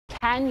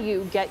Can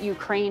you get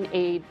Ukraine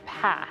aid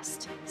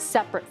passed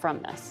separate from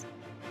this?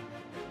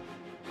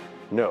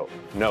 No.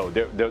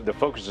 The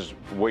focus is,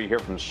 what you hear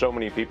from so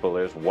many people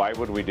is, why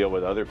would we deal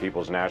with other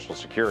people's national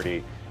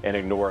security and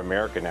ignore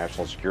American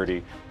national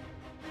security?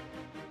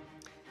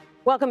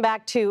 Welcome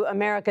back to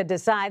America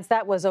Decides.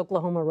 That was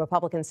Oklahoma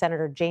Republican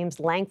Senator James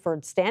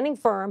Lankford standing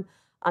firm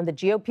on the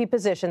GOP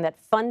position that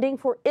funding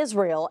for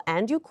Israel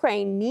and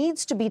Ukraine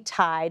needs to be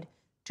tied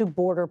to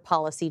border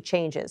policy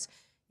changes.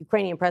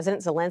 Ukrainian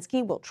President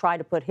Zelensky will try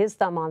to put his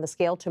thumb on the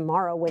scale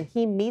tomorrow when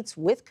he meets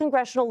with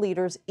congressional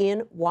leaders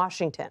in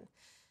Washington.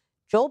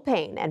 Joel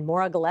Payne and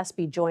Maura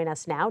Gillespie join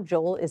us now.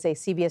 Joel is a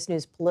CBS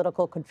News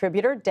political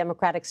contributor,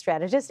 Democratic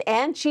strategist,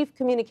 and chief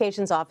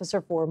communications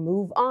officer for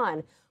Move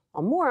On,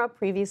 while Maura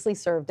previously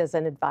served as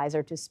an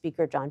advisor to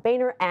Speaker John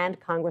Boehner and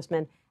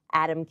Congressman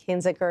Adam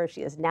Kinzinger.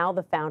 She is now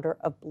the founder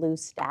of Blue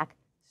Stack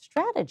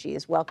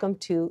Strategies. Welcome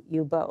to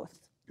you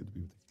both. Good to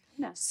be with you.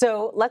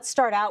 So let's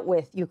start out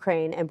with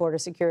Ukraine and border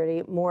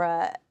security.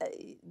 Maura,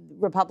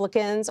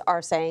 Republicans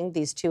are saying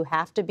these two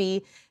have to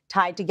be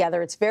tied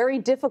together. It's very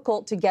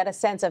difficult to get a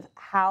sense of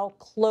how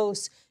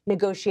close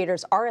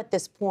negotiators are at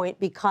this point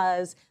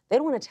because they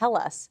don't want to tell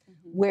us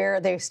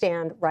where they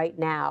stand right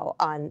now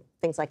on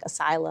things like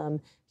asylum,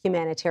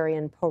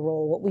 humanitarian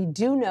parole. What we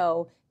do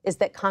know is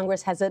that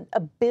Congress has an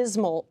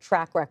abysmal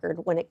track record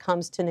when it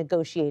comes to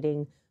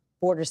negotiating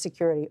border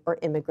security or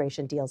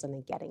immigration deals and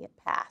then getting it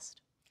passed.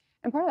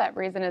 And part of that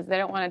reason is they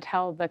don't want to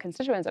tell the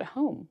constituents at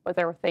home what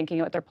they're thinking,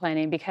 what they're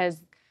planning,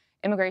 because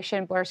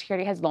immigration, border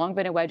security has long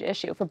been a wedge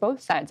issue for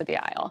both sides of the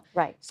aisle.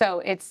 Right.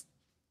 So it's,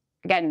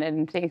 again,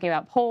 in thinking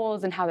about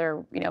polls and how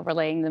they're,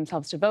 relaying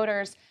themselves to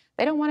voters,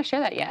 they don't want to share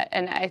that yet.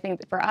 And I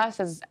think for us,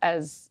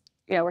 as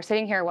we're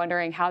sitting here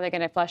wondering how they're going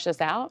to flesh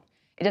this out,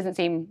 it doesn't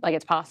seem like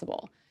it's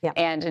possible. Yeah.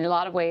 And in a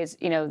lot of ways,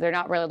 they're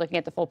not really looking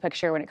at the full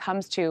picture when it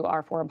comes to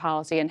our foreign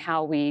policy and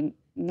how we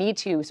need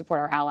to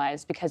support our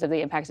allies because of the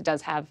impacts it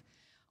does have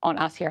on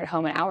us here at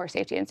home and our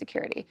safety and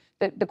security.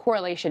 The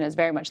correlation is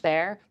very much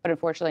there, but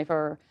unfortunately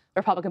for the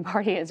Republican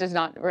Party, it's just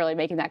not really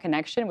making that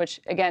connection, which,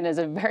 again, is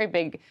a very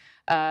big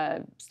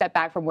step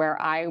back from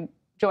where I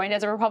joined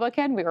as a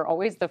Republican. We were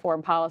always the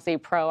foreign policy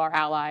pro our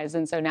allies,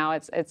 and so now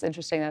it's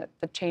interesting that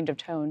the change of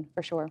tone,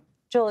 for sure.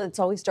 Joel, it's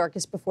always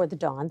darkest before the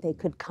dawn. They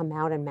could come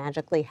out and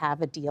magically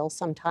have a deal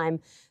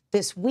sometime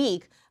this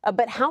week.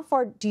 But how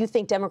far do you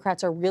think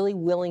Democrats are really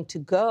willing to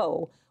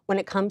go when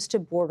it comes to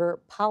border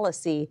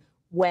policy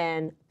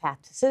when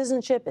path to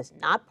citizenship is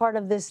not part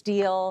of this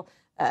deal,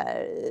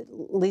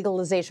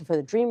 legalization for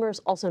the Dreamers,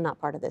 also not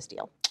part of this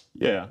deal?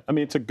 Yeah, I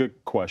mean, it's a good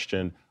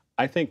question.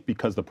 I think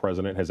because the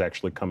president has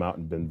actually come out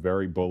and been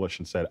very bullish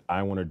and said,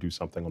 I want to do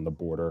something on the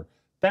border,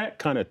 that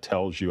kind of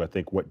tells you, I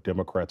think, what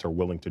Democrats are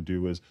willing to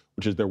do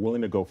which is they're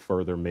willing to go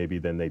further maybe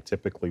than they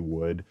typically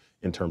would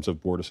in terms of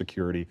border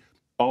security.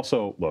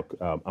 Also, look,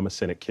 I'm a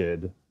Senate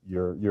kid.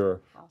 You're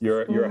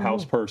a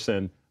House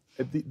person.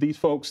 These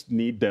folks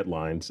need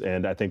deadlines,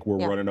 and I think we're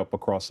running up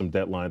across some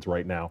deadlines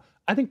right now.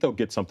 I think they'll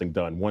get something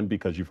done. One,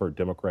 because you've heard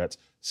Democrats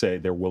say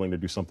they're willing to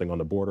do something on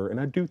the border, and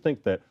I do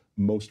think that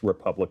most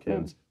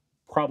Republicans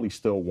probably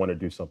still want to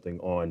do something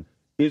on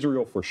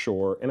Israel for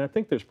sure, and I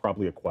think there's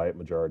probably a quiet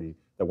majority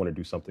that want to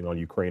do something on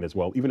Ukraine as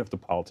well, even if the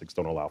politics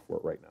don't allow for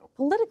it right now.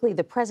 Politically,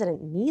 the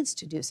president needs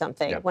to do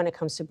something when it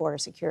comes to border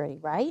security,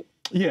 right?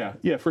 Yeah,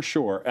 for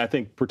sure. I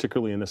think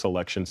particularly in this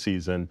election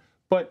season.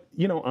 But,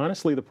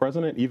 honestly, the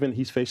president, even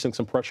he's facing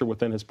some pressure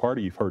within his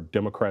party. You've heard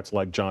Democrats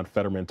like John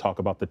Fetterman talk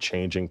about the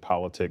changing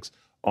politics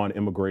on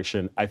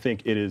immigration. I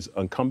think it is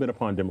incumbent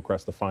upon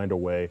Democrats to find a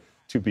way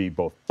to be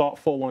both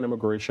thoughtful on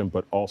immigration,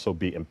 but also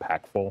be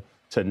impactful,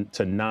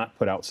 to not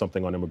put out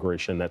something on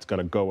immigration that's going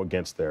to go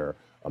against their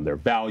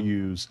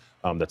values,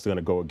 that's going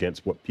to go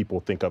against what people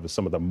think of as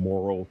some of the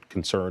moral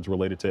concerns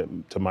related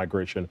to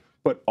migration,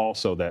 but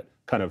also that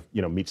kind of,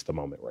 meets the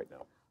moment right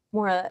now.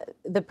 Maura,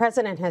 the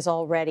president has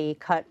already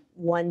cut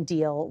one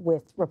deal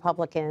with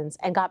Republicans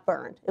and got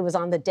burned. It was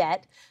on the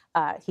debt.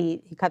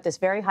 He cut this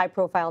very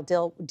high-profile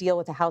deal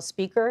with the House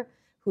Speaker,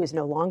 who is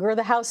no longer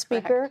the House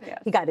Speaker. Correct,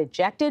 yes. He got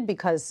ejected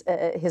because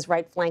his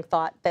right flank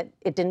thought that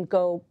it didn't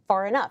go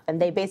far enough, and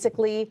they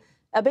basically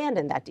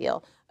abandoned that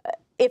deal.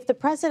 If the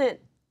president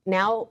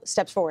now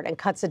steps forward and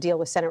cuts a deal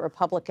with Senate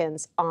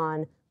Republicans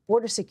on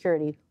border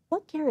security,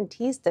 what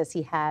guarantees does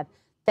he have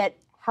that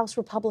House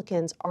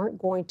Republicans aren't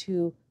going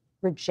to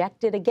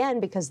reject it again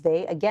because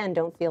they, again,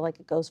 don't feel like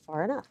it goes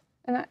far enough?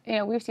 And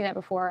that, we've seen that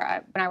before.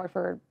 When I worked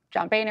for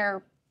John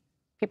Boehner,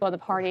 people in the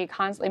party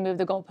constantly moved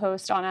the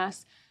goalpost on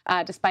us,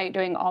 despite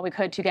doing all we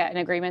could to get an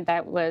agreement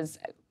that was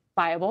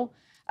viable.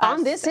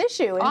 On this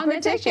issue in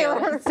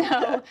particular. This issue.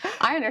 So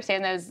I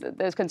understand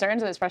those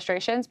concerns and those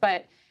frustrations,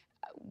 but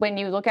when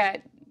you look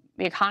at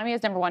the economy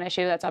as number one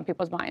issue that's on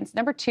people's minds,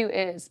 number two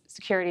is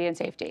security and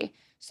safety.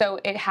 So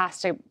it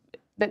has to,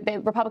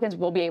 the Republicans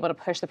will be able to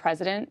push the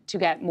president to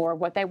get more of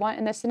what they want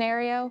in this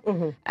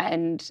scenario,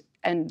 and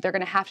they're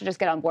going to have to just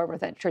get on board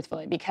with it,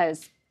 truthfully,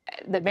 because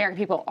the American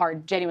people are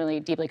genuinely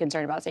deeply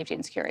concerned about safety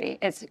and security.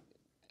 It's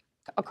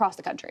across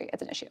the country,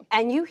 it's an issue.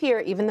 And you hear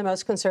even the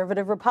most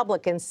conservative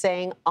Republicans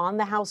saying on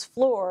the House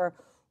floor,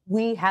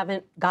 we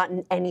haven't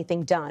gotten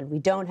anything done. We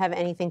don't have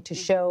anything to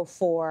show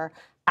for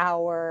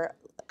our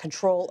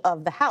control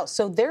of the House.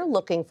 So they're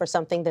looking for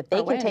something that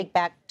they can take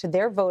back to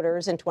their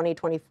voters in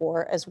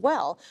 2024 as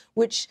well,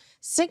 which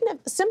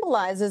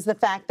symbolizes the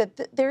fact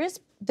that there is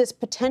this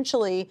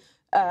potentially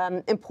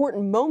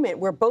important moment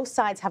where both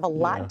sides have a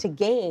lot to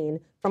gain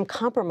from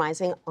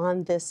compromising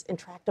on this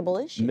intractable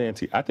issue.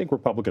 Nancy, I think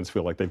Republicans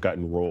feel like they've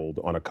gotten rolled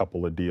on a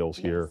couple of deals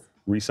here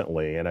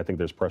recently, and I think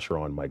there's pressure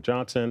on Mike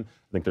Johnson.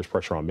 I think there's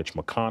pressure on Mitch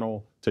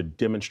McConnell to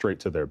demonstrate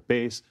to their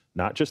base,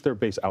 not just their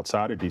base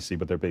outside of D.C.,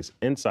 but their base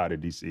inside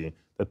of D.C.,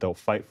 that they'll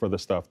fight for the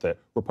stuff that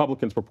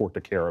Republicans purport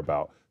to care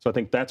about. So I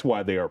think that's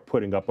why they are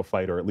putting up a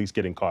fight, or at least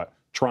getting caught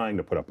trying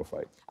to put up a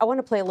fight. I want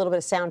to play a little bit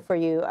of sound for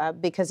you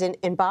because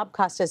in Bob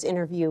Costa's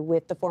interview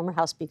with the former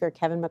House Speaker,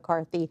 Kevin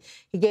McCarthy,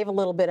 he gave a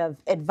little bit of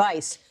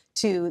advice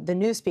to the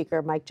new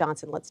Speaker, Mike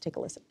Johnson. Let's take a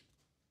listen.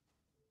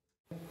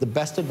 The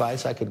best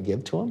advice I could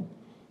give to him,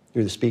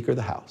 you're the Speaker of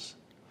the House.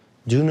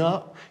 Do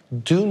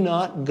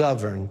not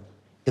govern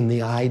in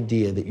the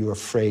idea that you're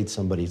afraid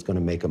somebody's going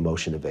to make a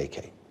motion to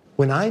vacate.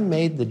 When I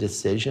made the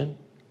decision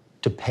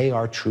to pay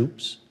our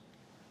troops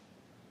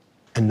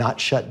and not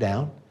shut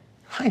down,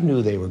 I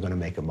knew they were going to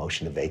make a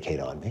motion to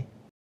vacate on me.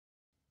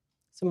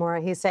 So,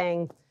 Maura, he's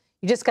saying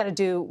you just got to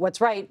do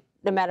what's right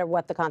no matter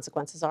what the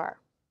consequences are.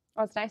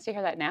 Well, it's nice to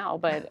hear that now,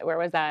 but where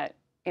was that,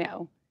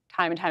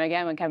 time and time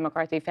again when Kevin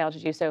McCarthy failed to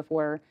do so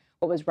for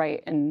what was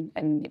right and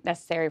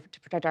necessary to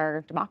protect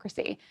our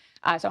democracy?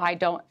 So I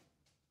don't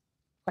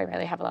quite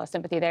really have a lot of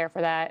sympathy there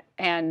for that.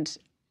 And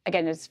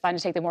again, it's fun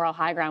to take the moral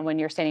high ground when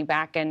you're standing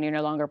back and you're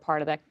no longer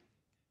part of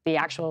the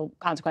actual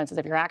consequences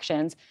of your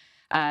actions.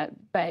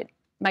 But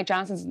Mike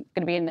Johnson's going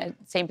to be in the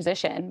same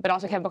position, but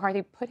also Kevin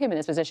McCarthy put him in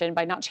this position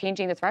by not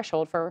changing the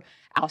threshold for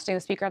ousting the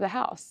Speaker of the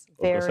House.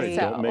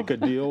 Don't make a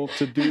deal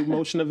to do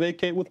motion to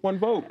vacate with one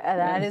vote.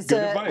 That's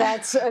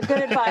a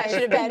good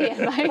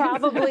advice.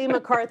 Probably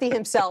McCarthy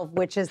himself,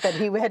 which is that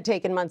he had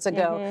taken months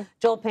ago.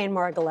 Joel, Payne,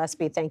 Maura,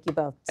 Gillespie, thank you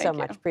both so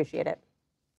much. Appreciate it.